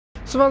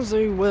So as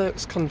the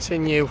works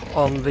continue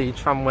on the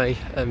tramway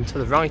to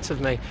the right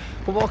of me,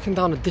 we're walking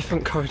down a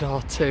different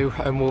corridor to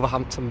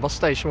Wolverhampton bus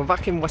station. We're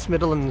back in West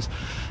Midlands,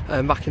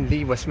 back in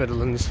the West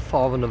Midlands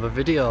for another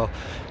video.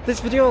 This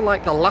video,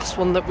 like the last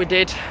one that we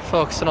did,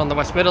 focusing on the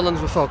West Midlands,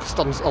 we focused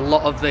on a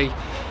lot of the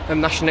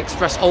National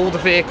Express older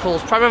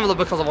vehicles, primarily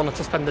because I wanted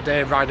to spend the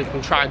day riding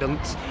on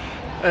Tridents.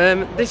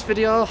 This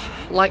video,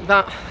 like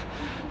that,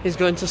 is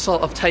going to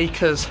sort of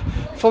take us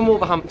from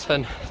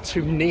Wolverhampton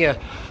to near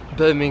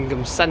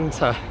Birmingham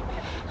centre,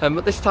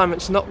 but this time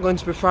it's not going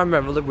to be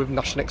primarily with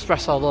National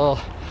Express, although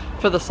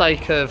for the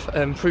sake of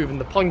proving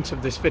the point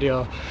of this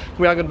video,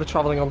 we are going to be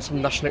travelling on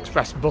some National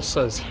Express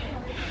buses.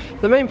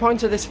 The main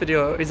point of this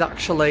video is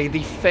actually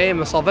the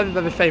famous, or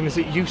very famous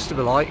it used to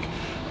be like,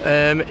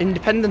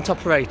 independent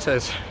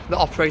operators that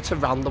operate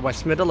around the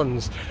West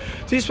Midlands.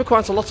 There used to be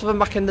quite a lot of them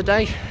back in the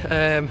day,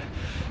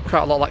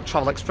 quite a lot like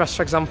Travel Express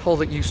for example,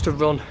 that used to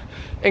run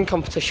in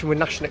competition with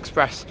National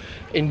Express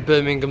in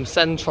Birmingham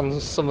centre on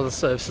some of the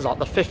services like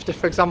the 50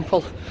 for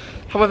example.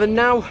 However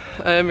now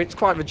it's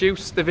quite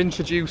reduced. They've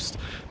introduced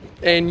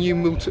a new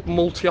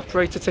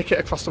multi-operator ticket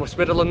across the West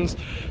Midlands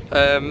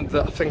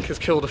that I think has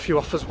killed a few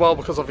off as well,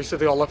 because obviously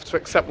they all have to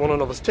accept one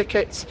another's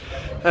tickets,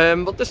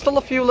 but there's still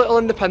a few little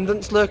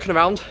independents lurking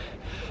around,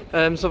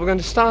 so we're going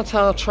to start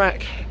our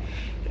trek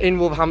in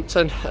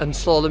Wolverhampton and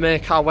slowly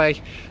make our way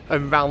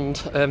around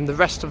the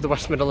rest of the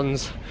West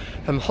Midlands,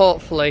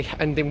 hopefully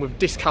ending with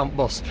Discount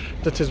Bus,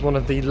 that is one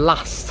of the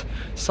last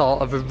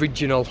sort of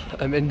original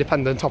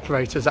independent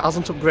operators that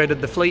hasn't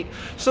upgraded the fleet,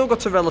 still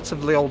got a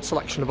relatively old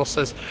selection of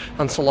buses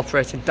and still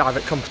operating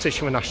direct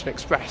competition with National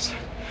Express.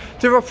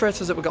 The other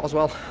operators that we've got as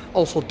well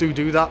also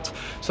do that,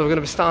 so we're going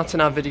to be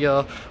starting our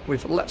video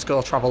with Let's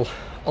Go Travel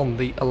on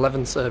the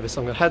 11 service.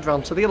 I'm going to head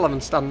round to the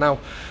 11 stand now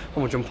and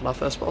we'll jump on our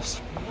first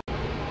bus.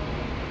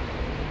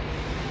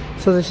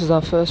 So this is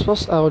our first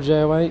bus, our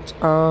J08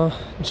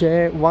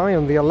 RJY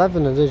on the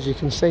 11, and as you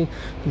can see,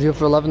 the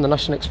other 11, the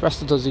National Express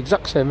that does the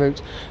exact same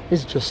route,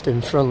 is just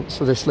in front,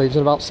 so this leaves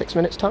in about 6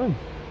 minutes time.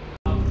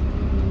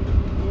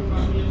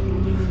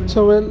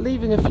 So we're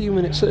leaving a few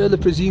minutes early,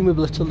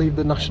 presumably to leave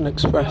the National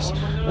Express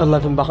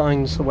 11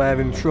 behind, so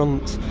we're in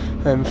front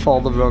for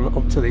the run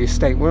up to the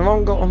estate.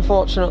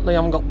 Unfortunately,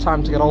 haven't got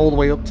time to get all the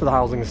way up to the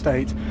housing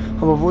estate.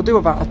 However, we'll do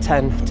about a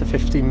 10 to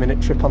 15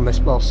 minute trip on this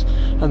bus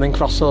and then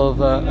cross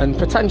over and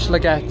potentially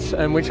get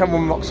whichever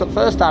one rocks up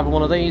first, either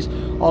one of these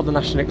or the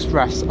National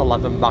Express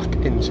 11 back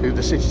into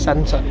the city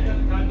centre.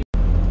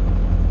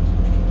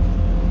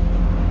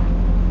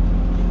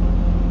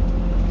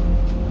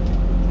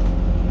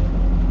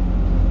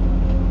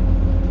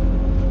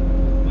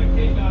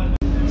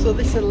 So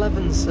this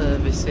 11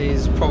 service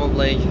is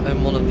probably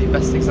one of the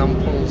best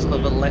examples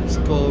of a Let's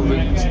Go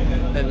route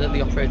that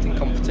they operate in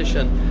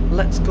competition.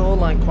 Let's Go,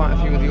 like quite a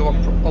few of the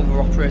other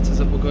operators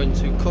that we're going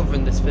to cover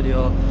in this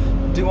video,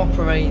 do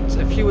operate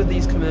a few of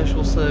these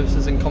commercial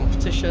services in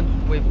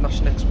competition with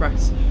National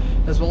Express,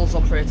 as well as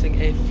operating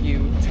a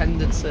few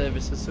tendered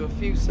services, so a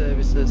few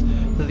services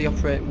that they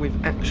operate with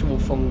actual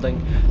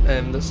funding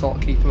that sort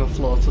of keep them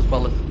afloat, as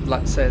well as,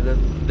 let's say, that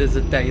there's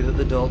a day that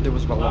they don't do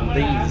as well on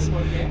these.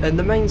 And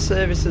the main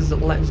services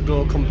that Let's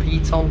Go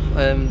compete on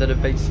that are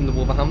based in the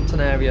Wolverhampton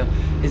area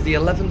is the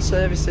 11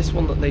 service, this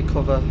one that they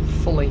cover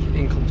fully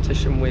in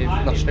competition with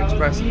National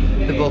Express.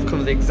 They both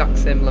cover the exact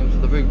same length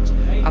of the route.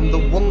 And the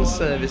 1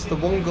 service, the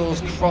one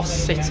goes cross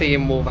city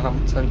in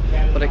Wolverhampton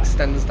but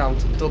extends down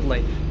to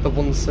Dudley. The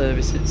 1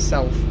 service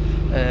itself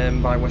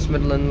by West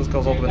Midlands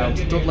goes all the way down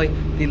to Dudley.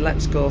 The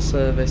Let's Go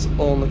service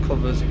only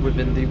covers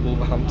within the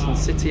Wolverhampton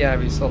city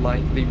area, so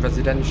like the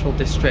residential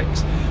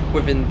districts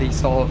within the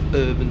sort of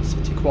urban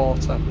city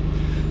quarter.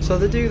 So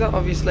they do that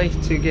obviously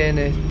to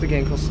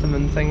gain custom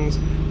and things,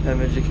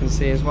 as you can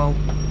see as well.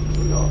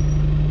 We've got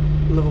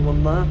another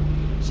one there.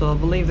 So I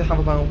believe they have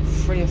about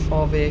 3 or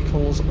 4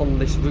 vehicles on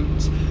this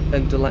route,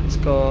 and the Let's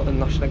Go and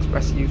National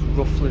Express use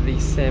roughly the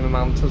same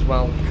amount as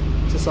well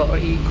to sort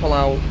of equal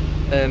out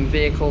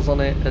vehicles on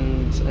it,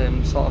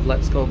 and sort of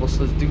Let's Go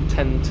buses do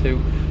tend to,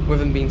 with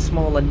them being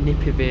smaller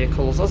nippy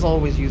vehicles, as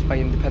always used by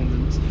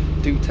independents,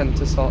 do tend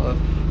to sort of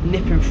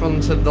nip in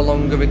front of the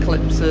longer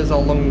Eclipses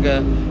or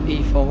longer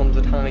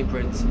E400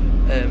 hybrids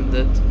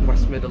that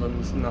West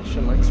Midlands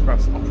National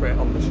Express operate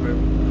on this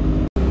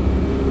route.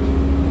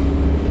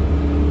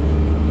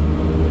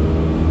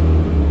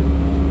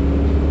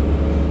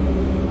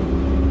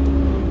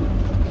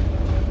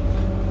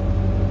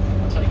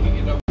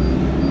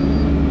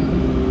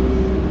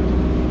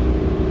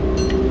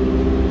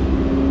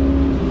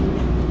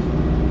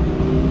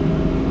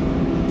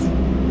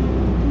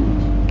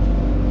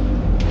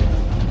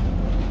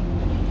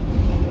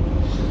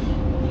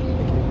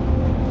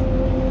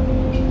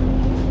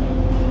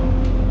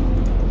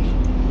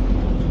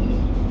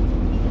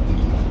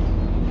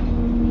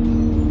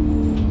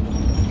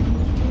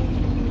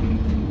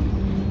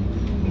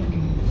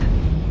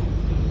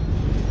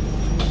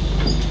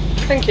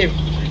 Thank you.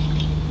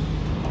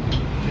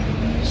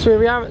 So here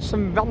we are at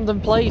some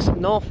random place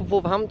north of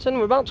Wolverhampton.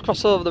 We're about to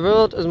cross over the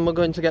road and we're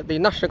going to get the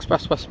National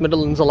Express West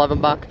Midlands 11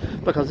 back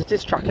because it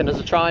is tracking as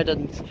a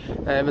Trident.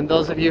 And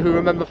those of you who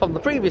remember from the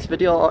previous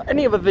video or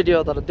any other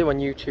video that I do on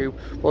YouTube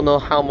will know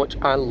how much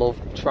I love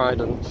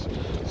Tridents.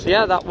 So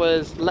yeah, that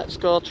was Let's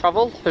Go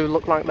Travel, who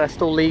look like they're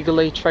still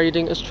legally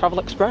trading as Travel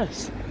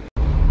Express.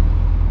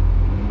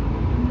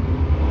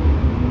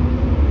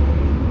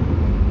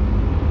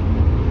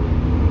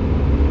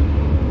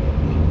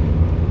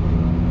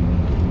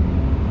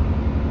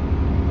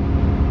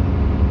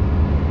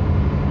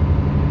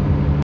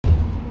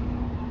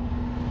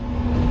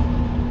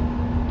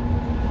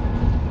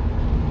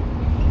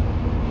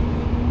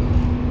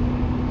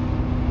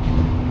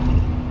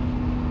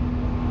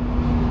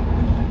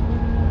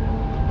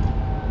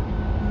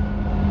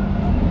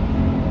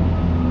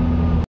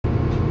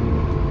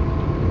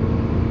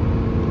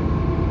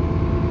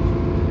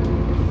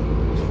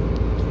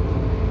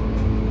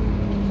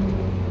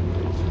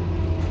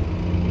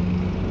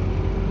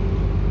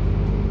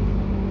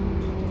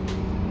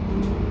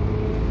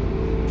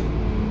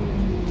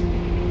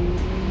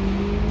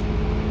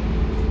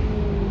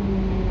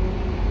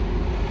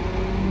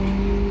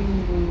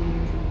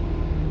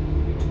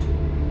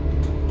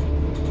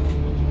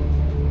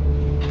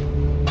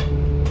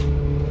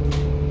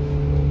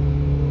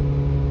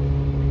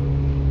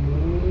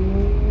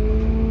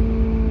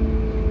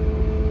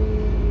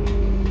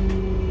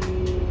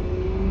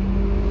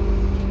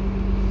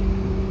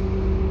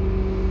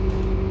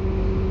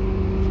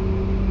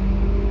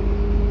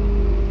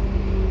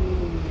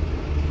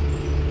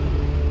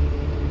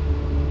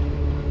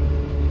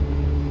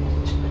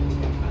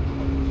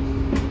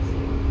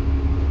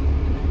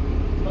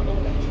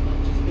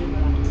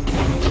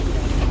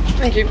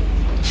 Thank you.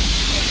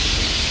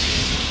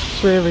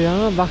 So here we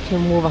are back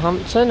in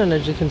Wolverhampton, and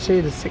as you can see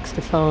there's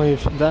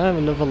 65 there,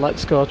 another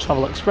Let's Go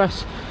Travel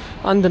Express,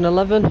 and an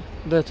 11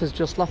 that has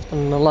just left,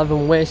 and an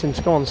 11 waiting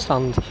to go on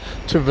stand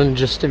to run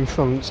just in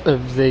front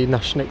of the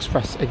National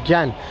Express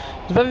again.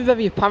 It's very,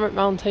 very apparent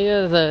around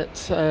here that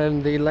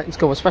the Let's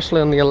Go,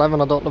 especially on the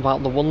 11, I don't know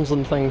about the ones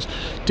and things,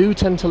 do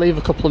tend to leave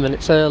a couple of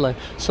minutes early,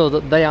 so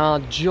that they are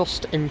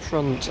just in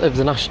front of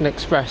the National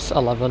Express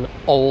 11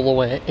 all the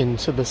way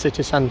into the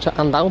city centre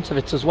and out of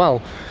it as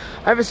well.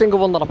 Every single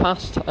one that I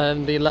passed,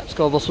 the Let's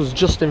Go bus was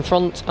just in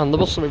front, and the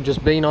bus that we've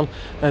just been on,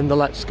 and the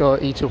Let's Go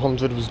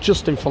E200 was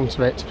just in front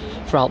of it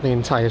throughout the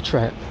entire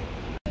trip.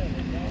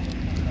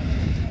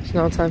 It's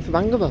now time for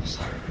Bangor Bus.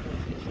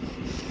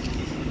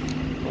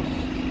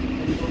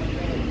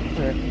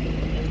 Right.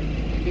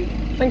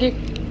 Thank you.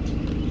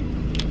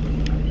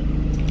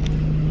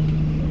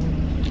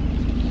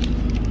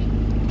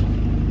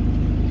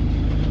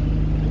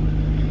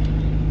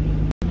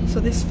 So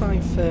this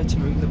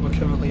 5:30 route that we're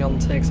currently on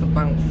takes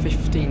about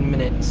 15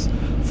 minutes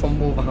from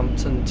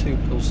Wolverhampton to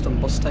Bilston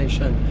bus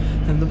station,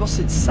 and the bus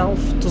itself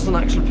doesn't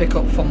actually pick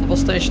up from the bus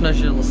station, as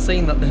you'll have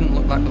seen. That didn't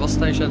look like the bus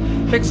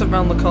station. Picks up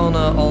round the corner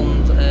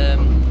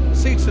on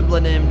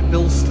suitably named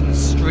Bilston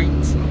Street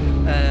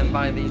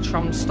by the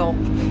tram stop,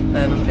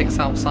 and picks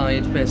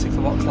outside basically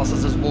what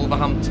classes as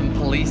Wolverhampton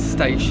Police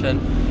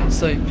Station.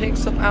 So it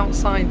picks up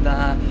outside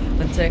there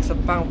and takes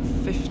about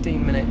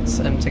 15 minutes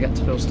to get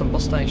to Bilston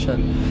bus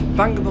station.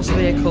 Bangor bus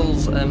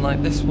vehicles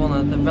like this one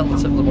are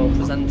relatively well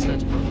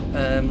presented,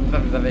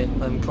 very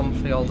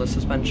comfy, all the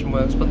suspension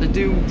works, but they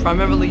do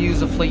primarily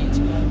use a fleet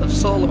of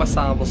Solo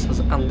SR buses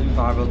and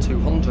Enviro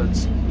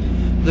 200s.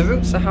 The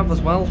routes they have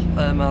as well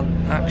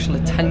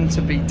actually tend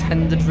to be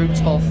tendered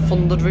routes or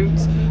funded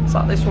routes. So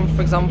like this one,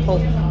 for example,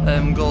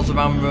 goes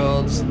around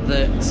roads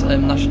that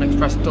National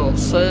Express don't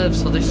serve,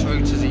 so this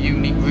route is a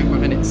unique route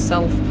within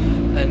itself,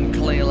 and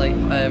clearly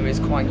is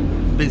quite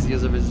busy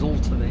as a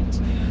result of it.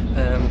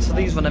 So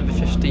these run every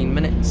 15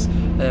 minutes,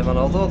 and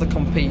although they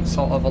compete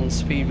sort of on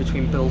speed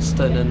between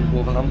Bilston and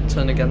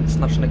Wolverhampton against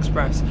National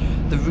Express,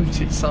 the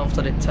route itself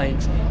that it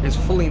takes is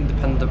fully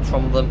independent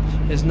from them.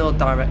 There's no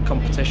direct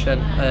competition,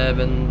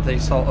 and they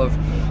sort of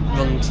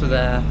run to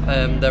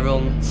their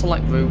own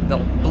select route. They'll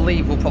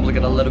believe we'll probably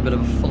get a little bit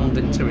of a fund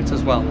into it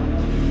as well.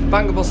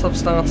 Bangor Bus have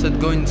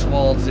started going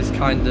towards this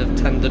kind of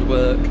tendered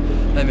work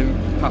in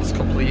the past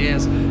couple of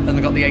years, and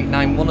they've got the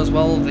 891 as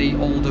well, the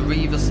older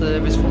Reaver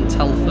service from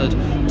Telford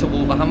to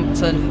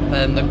Wolverhampton,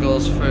 that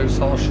goes through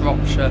sort of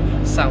Shropshire,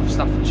 South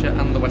Staffordshire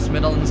and the West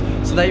Midlands.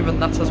 So they run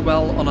that as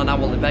well on an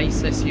hourly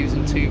basis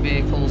using 2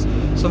 vehicles.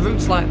 So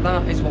routes like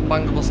that is what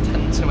Bangor Bus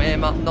tend to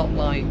aim at, not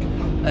like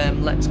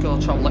Let's Go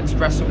Travel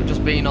Express that we've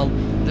just been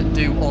on, that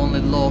do only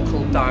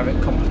local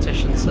direct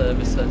competition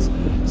services.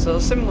 So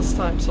similar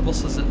types of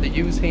buses that they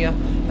use here,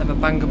 a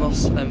Bangor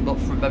Bus, but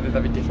for a very,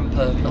 very different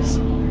purpose.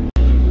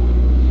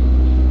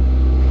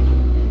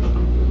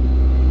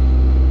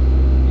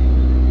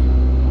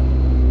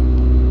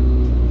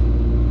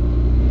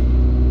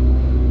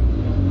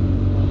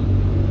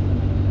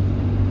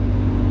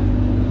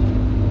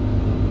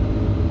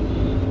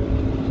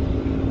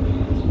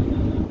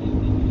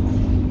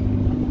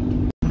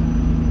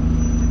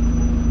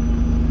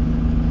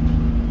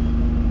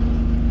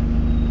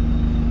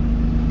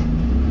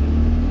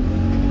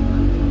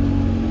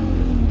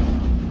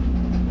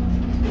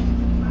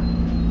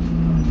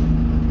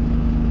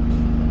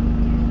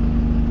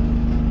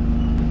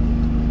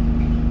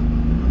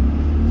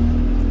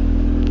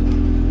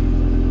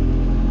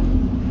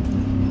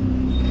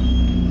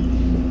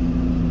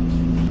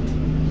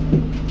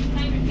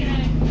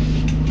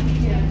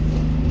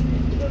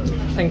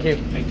 Thank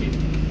you. Thank you.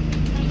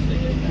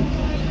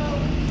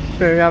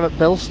 Here we have at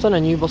Bilston, a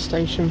new bus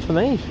station for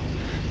me.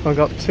 I've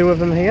got two of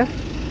them here.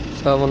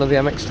 So one of the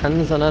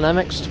MX-10s and an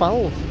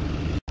MX-12.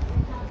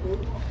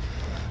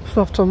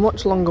 So after a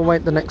much longer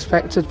wait than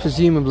expected,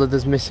 presumably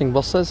there's missing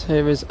buses.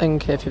 Here is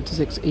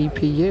NK56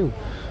 EPU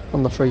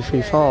on the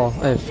 334.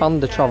 I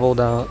found the travel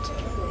dart.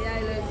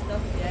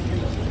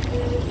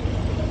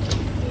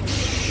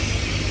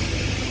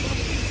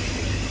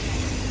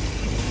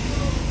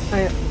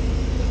 Hiya.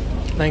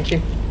 Thank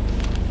you.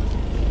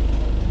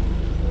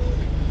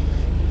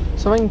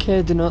 So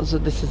NK denotes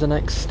that this is an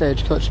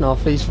ex-Stagecoach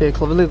North East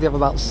vehicle. I believe they have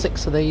about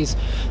 6 of these,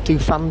 2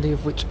 Fandy,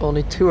 of which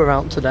only 2 are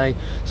out today.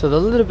 So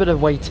there's a little bit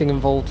of waiting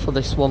involved for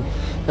this one,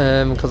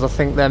 because I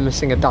think they're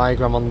missing a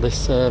diagram on this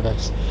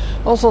service.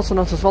 Also to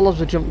note, as well as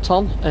we jumped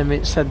on,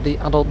 it said the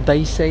adult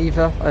day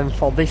saver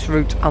for this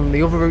route and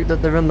the other route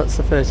that they're in, that's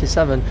the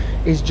 37,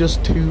 is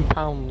just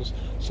 £2.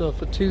 So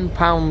for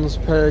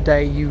 £2 per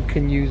day you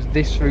can use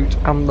this route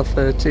and the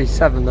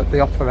 37 that they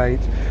operate.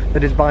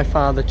 That is by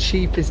far the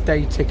cheapest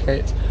day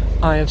ticket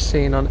I have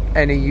seen on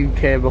any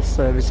UK bus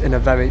service in a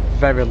very,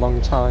 very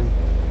long time.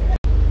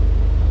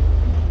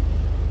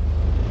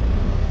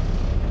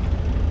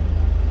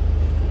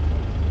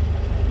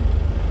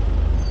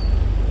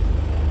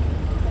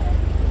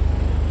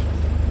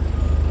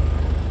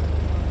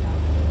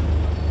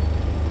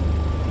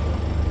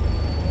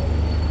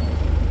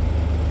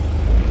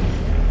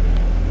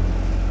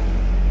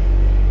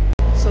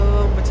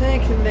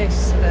 Taking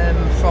this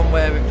from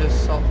where we've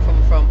just sort of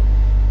come from,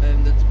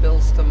 that's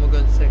Bilston. We're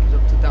going to take it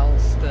up to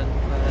Dalston,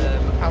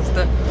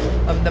 Asda,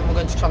 and then we're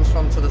going to transfer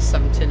on to the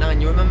 79.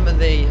 You remember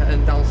the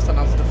Dalston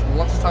Asda from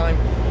last time?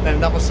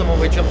 That was someone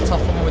we jumped off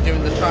when we were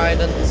doing the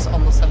Tridents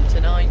on the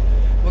 79.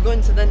 We're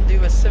going to then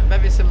do a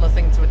very similar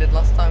thing to we did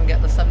last time,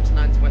 get the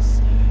 79 to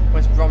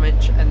West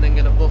Bromwich, and then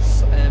get a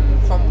bus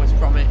from West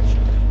Bromwich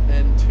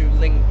to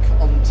link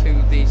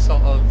onto the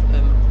sort of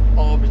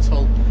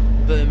orbital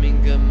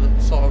Birmingham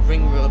sort of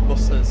ring road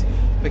buses,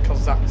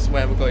 because that's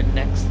where we're going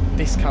next.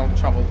 Discount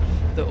travel,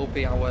 that will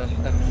be our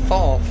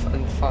fourth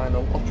and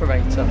final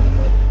operator.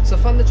 So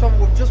Fandy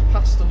Travel, we've just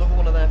passed another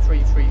one of their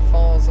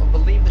 334s. I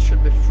believe there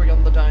should be 3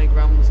 on the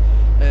diagrams,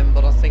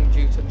 but I think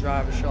due to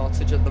driver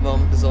shortage at the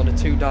moment there's only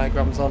 2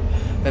 diagrams on.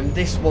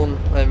 This one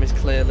is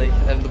clearly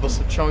the bus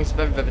of choice.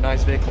 Very, very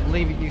nice vehicle. I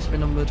believe it used to be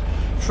numbered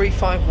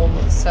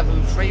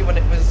 35173 when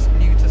it was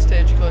new to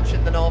Stagecoach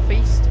in the North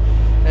East.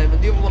 And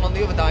the other one on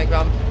the other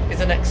diagram is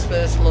an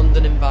ex-First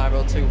London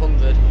Enviro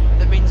 200.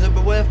 That means it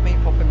would be worth me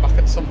popping back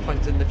at some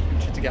point in the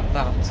future to get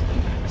that.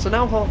 So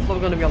now hopefully we're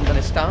going to be on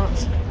the start.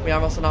 We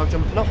are also now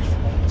jumping off.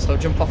 So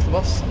jump off the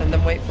bus and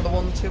then wait for the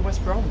one to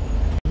West Brom.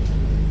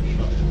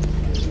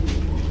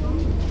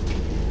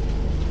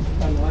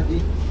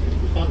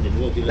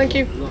 Thank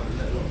you.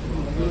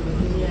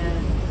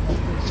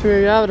 So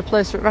here we are at a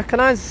place that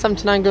recognised,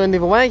 79 going the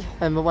other way,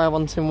 and we're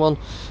wanting one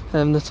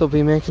that will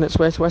be making its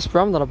way to West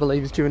Brom, that I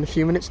believe is due in a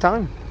few minutes'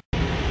 time.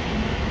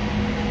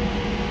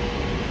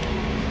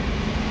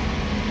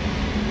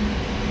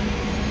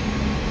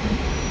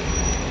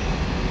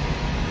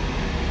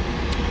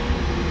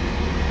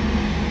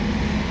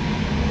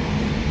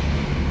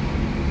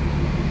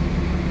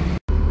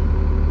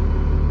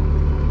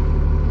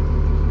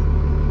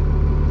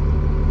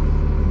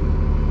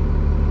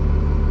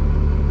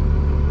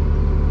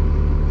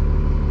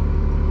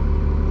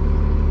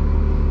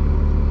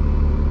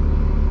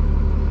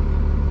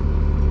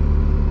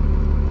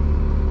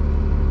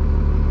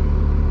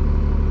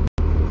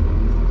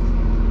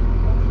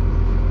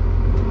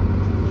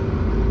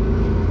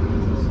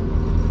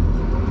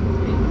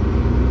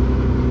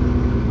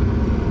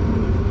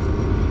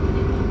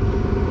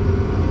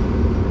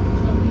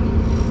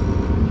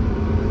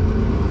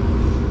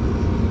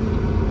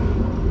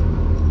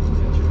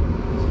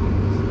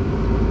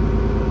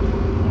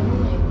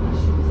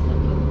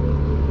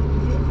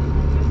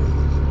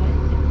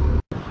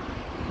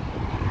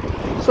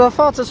 So I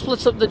thought to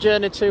split up the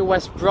journey to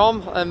West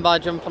Brom by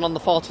jumping on the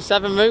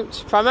 47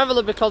 route,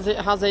 primarily because it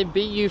has a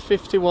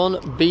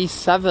BU51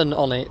 B7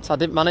 on it. I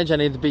didn't manage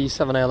any of the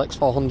B7 ALX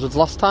 400s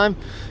last time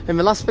in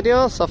my last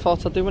video, so I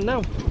thought I'd do one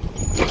now.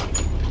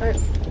 Right.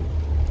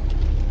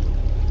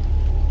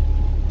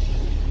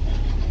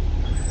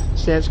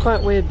 So yeah, it's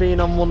quite weird being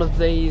on one of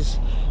these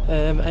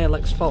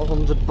ALX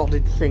 400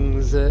 bodied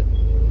things that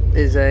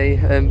is a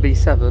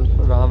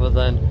B7 rather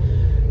than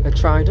a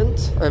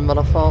Trident, but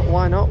I thought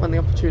why not when the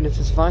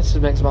opportunity suffices. It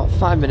makes about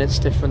 5 minutes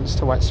difference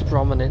to West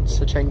Brom and it's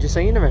a change of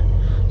scenery.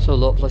 So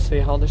look, let's see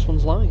how this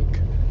one's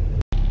like.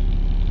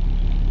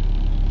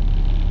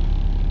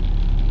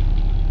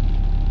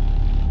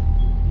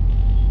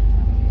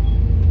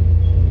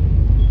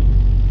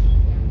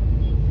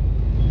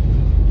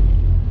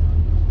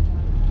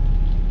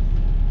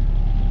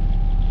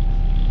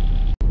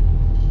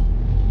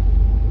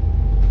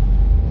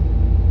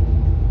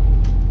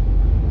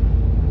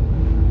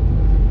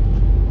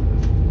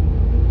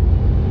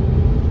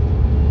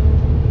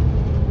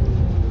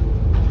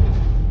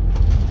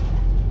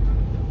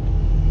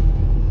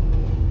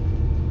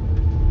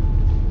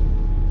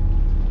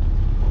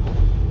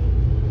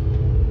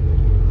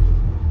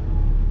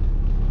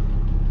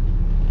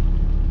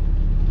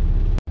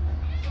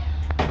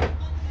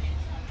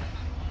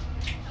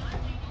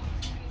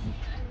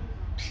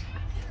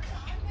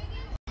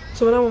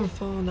 So we're now on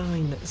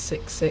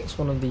 4966,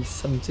 one of the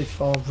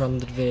 74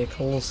 branded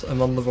vehicles.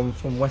 I'm on the run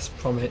from West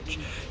Bromwich.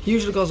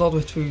 Usually goes all the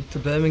way through to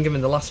Birmingham.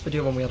 In the last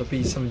video when we had a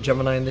B7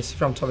 Gemini in this, if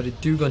you haven't already,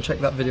 do go and check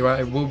that video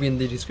out. It will be in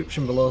the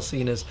description below,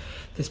 seeing as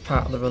this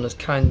part of the run has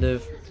kind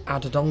of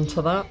added on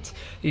to that,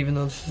 even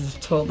though this is a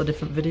totally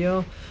different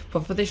video.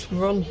 But for this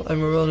run,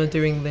 we're only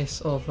doing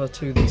this over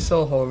to the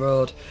Soho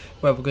Road,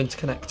 where we're going to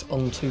connect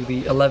onto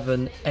the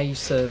 11A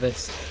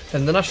service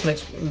and the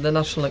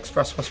National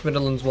Express West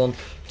Midlands one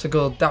to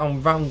go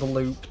down round the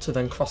loop to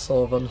then cross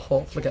over and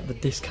hopefully get the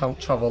discount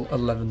travel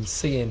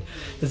 11C in.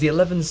 As the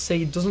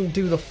 11C doesn't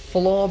do the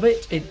full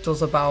orbit, it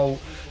does about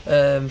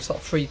sort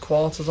of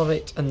 3/4 of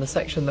it, and the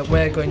section that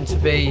we're going to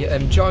be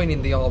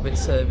joining the orbit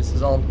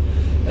services on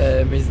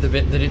is the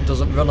bit that it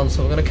doesn't run on.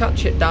 So we're going to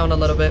catch it down a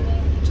little bit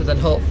to then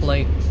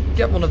hopefully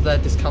get one of their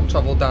discount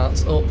travel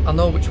darts up. I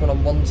know which one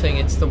I'm wanting,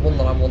 it's the one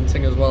that I'm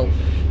wanting as well,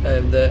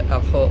 that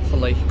I've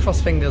hopefully, cross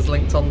fingers,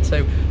 linked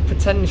onto.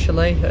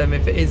 Potentially,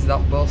 if it is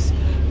that bus,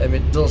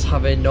 it does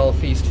have a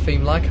northeast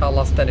theme like our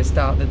last Dennis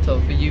Dart did,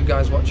 so for you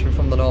guys watching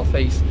from the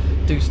northeast,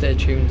 do stay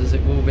tuned, as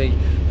it will be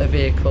a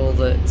vehicle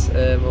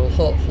that will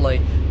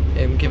hopefully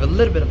give a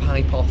little bit of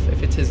hype off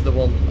if it is the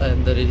one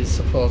that it is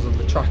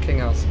supposedly tracking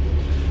as.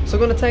 So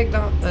we're going to take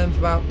that for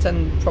about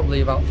 10,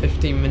 probably about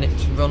 15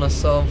 minutes run or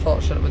so.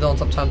 Unfortunately, we don't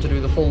have time to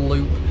do the full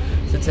loop,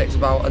 so it takes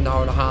about an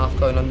hour and a half,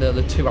 going on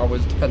nearly 2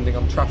 hours depending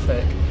on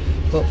traffic.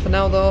 But for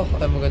now though,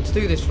 we're going to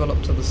do this run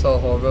up to the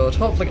Soho Road,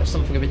 hopefully get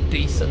something a bit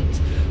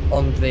decent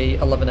on the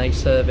 11A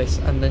service,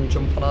 and then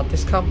jump on our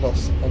discount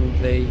bus on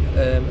the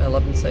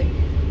 11C.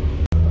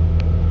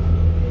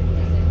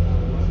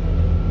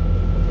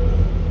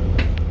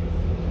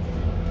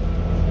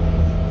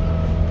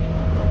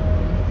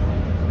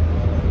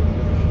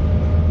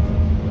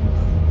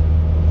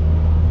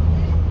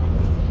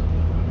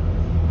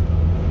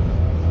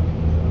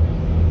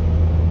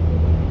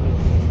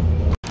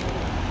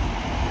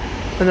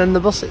 And then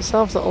the bus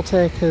itself that will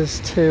take us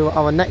to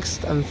our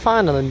next and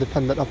final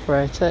independent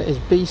operator is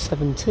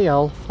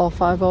B7TL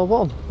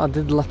 4501. I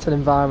did let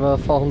an Enviro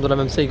 400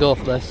 MMC go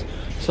for this,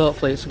 so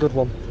hopefully it's a good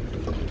one.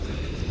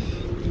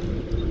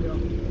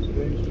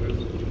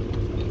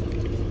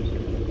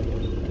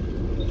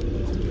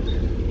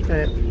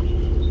 Okay.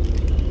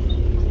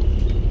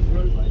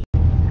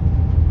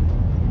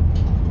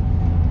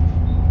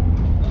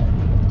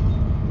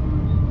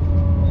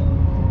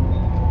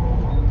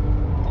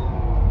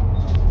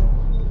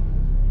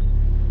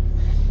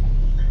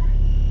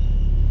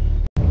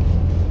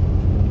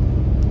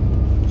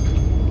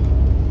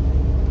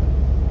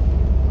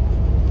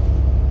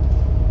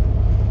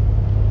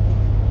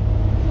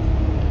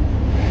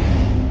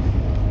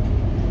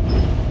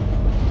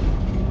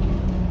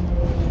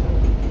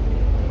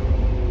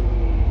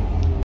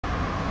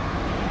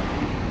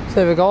 So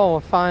here we go,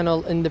 our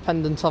final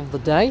independent of the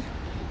day.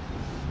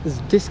 This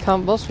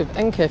discount bus with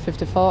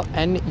NK54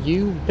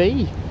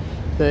 NUB.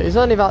 It's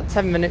only about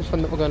 10 minutes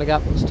from that we're going to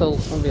get, but still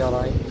it's going to be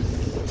alright.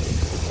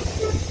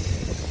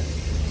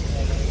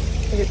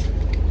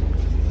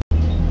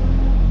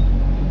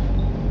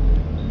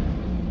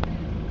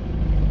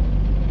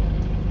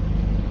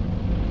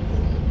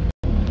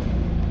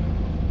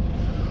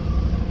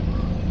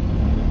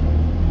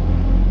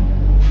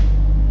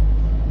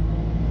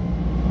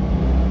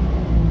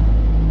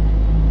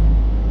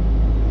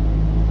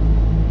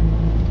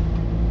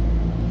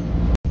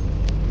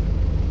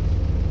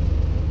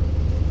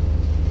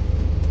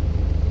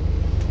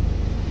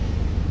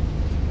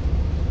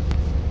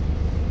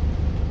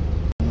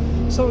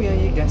 So yeah,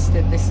 you guessed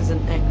it, this is an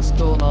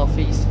Go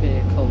Northeast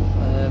vehicle,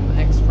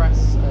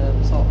 express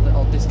sort of,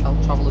 or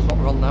discount travel is what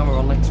we're on now. We're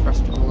on express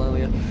travel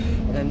earlier.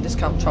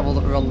 Discount travel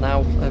that we're on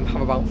now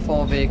have about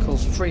 4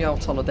 vehicles, 3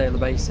 out on a daily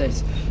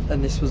basis,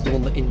 and this was the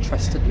one that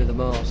interested me the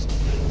most.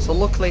 So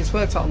luckily it's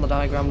worked out on the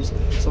diagrams,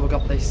 so we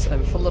got this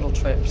for a little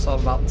trip, so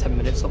about 10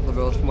 minutes up the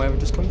road from where we've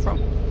just come from.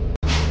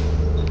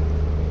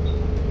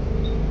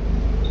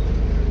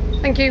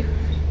 Thank you.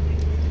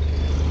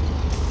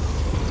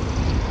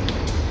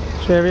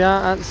 So here we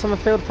are at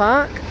Summerfield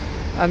Park,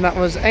 and that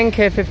was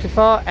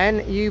NK54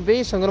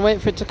 NUB, so I'm going to wait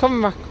for it to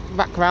come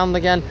back round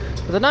again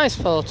with a nice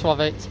photo of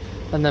it,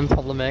 and then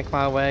probably make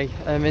my way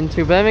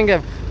into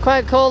Birmingham.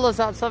 Quite cool, as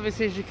that's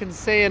obviously, as you can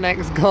see, an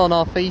Go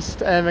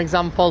Northeast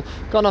example.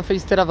 Go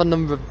Northeast did have a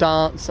number of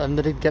darts, and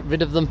they did get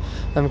rid of them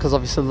because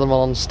obviously they're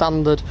all on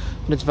standard,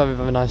 but it's very,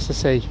 very nice to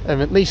see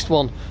at least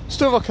one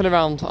still rocking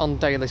around on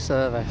daily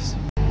service.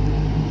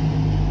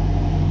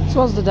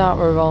 So as the dart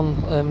we're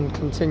on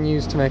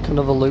continues to make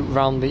another loop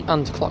round the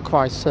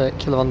anti-clockwise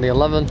circular on the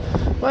 11,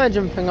 we're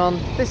jumping on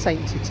this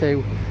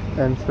 82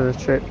 for a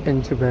trip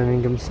into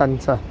Birmingham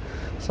Centre.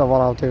 So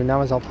what I'll do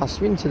now is I'll pass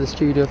you into the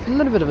studio for a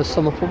little bit of a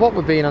sum up of what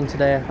we've been on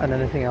today and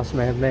anything else I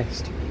may have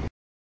missed.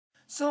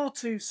 So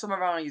to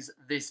summarise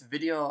this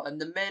video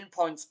and the main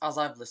points as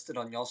I've listed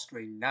on your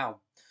screen now.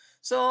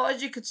 So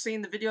as you could see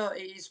in the video,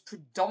 it is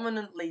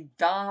predominantly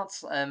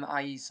darts,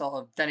 i.e. sort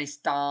of Dennis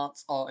Dart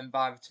or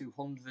Enviro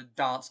 200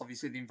 darts.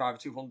 Obviously the Enviro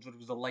 200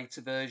 was a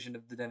later version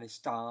of the Dennis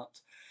Dart.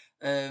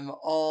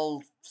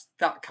 all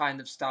that kind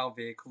of style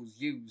vehicles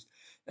used.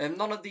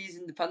 None of these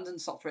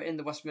independents operate in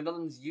the West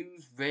Midlands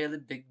use really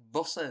big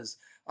buses.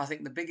 I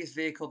think the biggest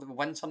vehicle that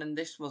went on in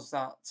this was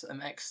that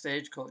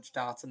ex-Stagecoach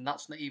Dart, and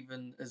that's not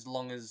even as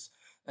long as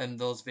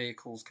those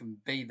vehicles can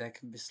be. They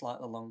can be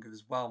slightly longer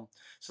as well.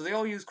 So they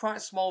all use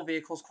quite small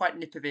vehicles, quite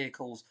nippy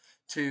vehicles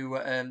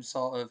to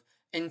sort of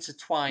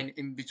intertwine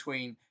in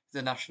between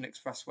the National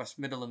Express West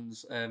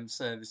Midlands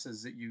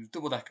services that use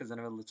double deckers and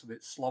are a little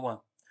bit slower.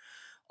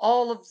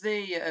 All of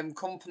the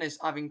companies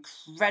have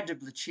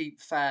incredibly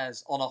cheap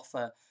fares on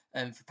offer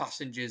for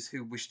passengers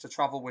who wish to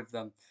travel with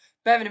them.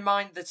 Bearing in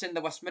mind that in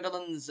the West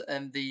Midlands,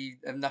 the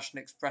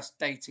National Express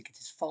day ticket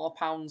is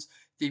 £4.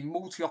 The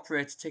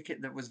multi-operator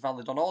ticket that was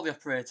valid on all the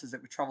operators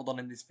that we travelled on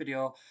in this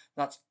video,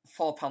 that's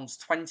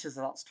 £4.20,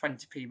 so that's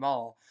 20p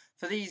more.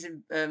 For these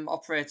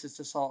operators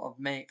to sort of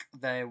make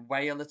their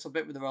way a little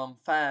bit with their own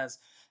fares,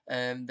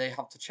 they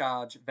have to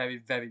charge very,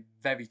 very,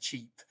 very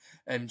cheap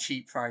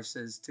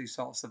prices to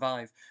sort of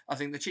survive. I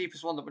think the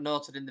cheapest one that we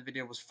noted in the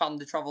video was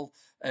Family Travel,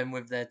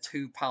 with their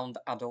 £2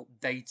 adult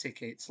day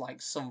tickets,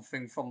 like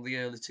something from the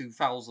early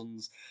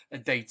 2000s, a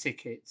day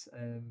ticket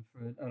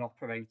for an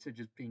operator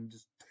just being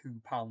just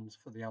 £2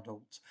 for the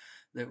adult.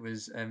 That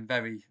was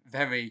very,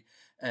 very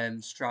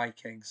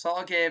striking. So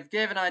I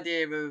gave an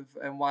idea of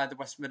why the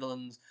West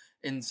Midlands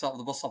in sort of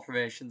the bus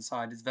operation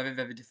side is very,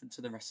 very different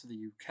to the rest of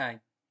the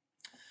UK.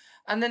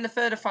 And then the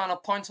third and final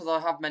point, although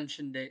I have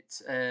mentioned it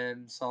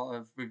sort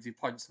of with the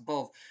points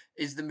above,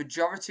 is the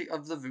majority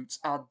of the routes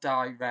are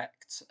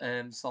direct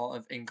sort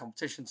of in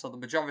competition. So the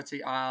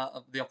majority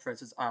of the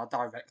operators are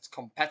direct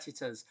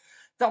competitors.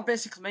 That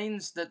basically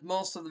means that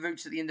most of the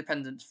routes that the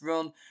independents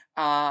run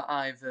are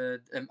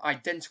either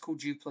identical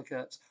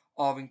duplicates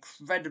or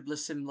incredibly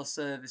similar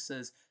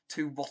services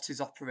to what is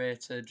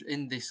operated,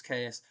 in this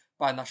case,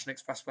 by National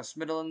Express West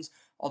Midlands,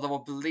 although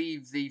I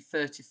believe the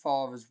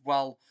 34 as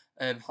well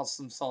has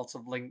some sort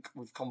of link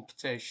with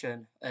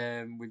competition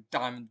with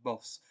Diamond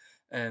Bus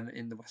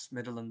in the West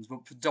Midlands,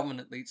 but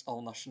predominantly it's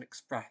all National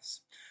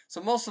Express.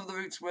 So most of the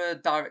routes were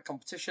direct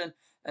competition.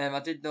 I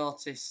did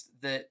notice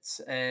that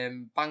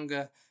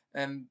Bangor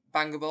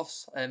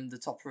Bus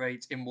that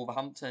operate in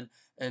Wolverhampton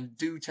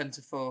do tend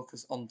to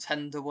focus on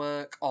tender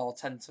work or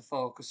tend to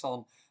focus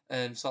on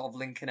sort of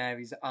linking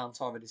areas that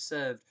aren't already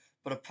served.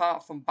 But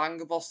apart from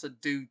Bangor Bus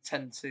that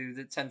tend to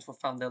have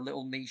found their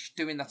little niche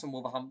doing that in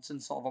Wolverhampton,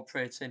 sort of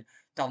operating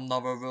down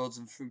narrow roads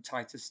and through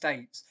tight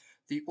estates,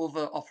 the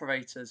other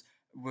operators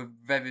were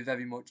very,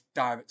 very much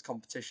direct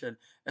competition,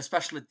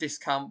 especially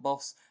Discount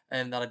Bus,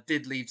 that I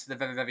did leave to the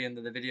very, very end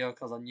of the video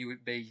because I knew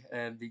it'd be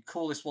the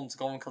coolest one to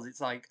go on, because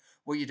it's like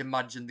what you'd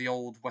imagine the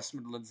old West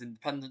Midlands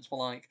independents were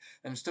like.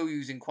 I'm still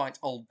using quite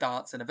old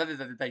darts and a very,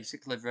 very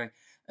basic livery,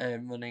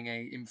 running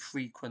a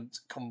infrequent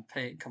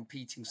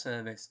competing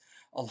service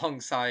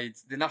alongside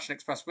the National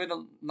Express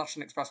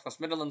West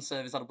Midlands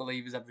service that I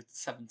believe is every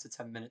 7 to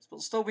 10 minutes,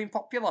 but still being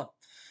popular.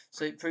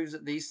 So it proves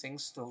that these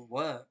things still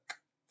work.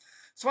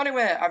 So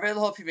anyway, I really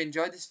hope you've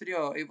enjoyed this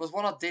video. It was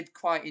one I did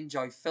quite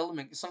enjoy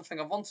filming. It's something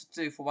I've wanted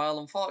to do for a while.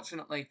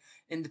 Unfortunately,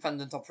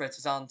 independent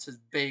operators aren't as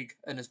big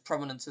and as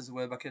prominent as they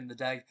were back in the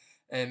day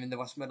in the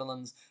West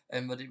Midlands.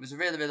 But it was a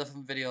really, really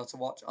fun video to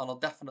watch, and I'll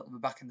definitely be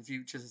back in the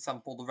future to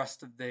sample the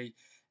rest of the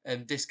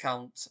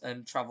discount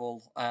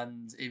travel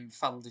and in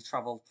family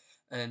travel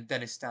and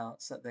Dennis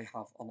starts that they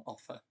have on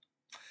offer.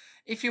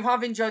 If you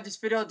have enjoyed this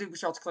video, do be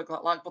sure to click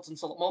that like button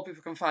so that more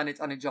people can find it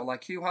and enjoy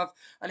like you have.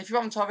 And if you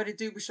haven't already,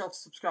 do be sure to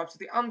subscribe to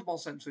the And More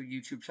Central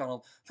YouTube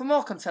channel for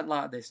more content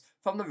like this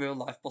from the real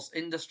life bus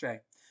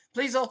industry.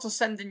 Please also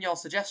send in your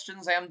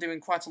suggestions. I am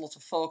doing quite a lot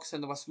of focus in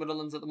the West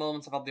Midlands at the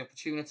moment. I've had the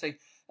opportunity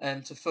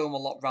to film a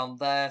lot around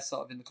there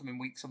sort of in the coming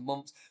weeks and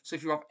months. So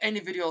if you have any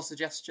video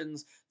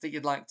suggestions that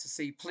you'd like to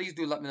see, please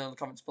do let me know in the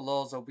comments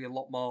below. There'll be a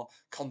lot more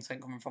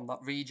content coming from that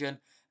region.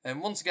 And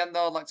once again,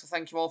 though, I'd like to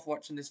thank you all for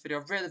watching this video.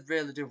 I really,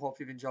 really do hope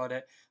you've enjoyed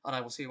it, and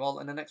I will see you all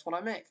in the next one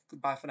I make.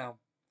 Goodbye for now.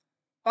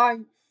 Bye.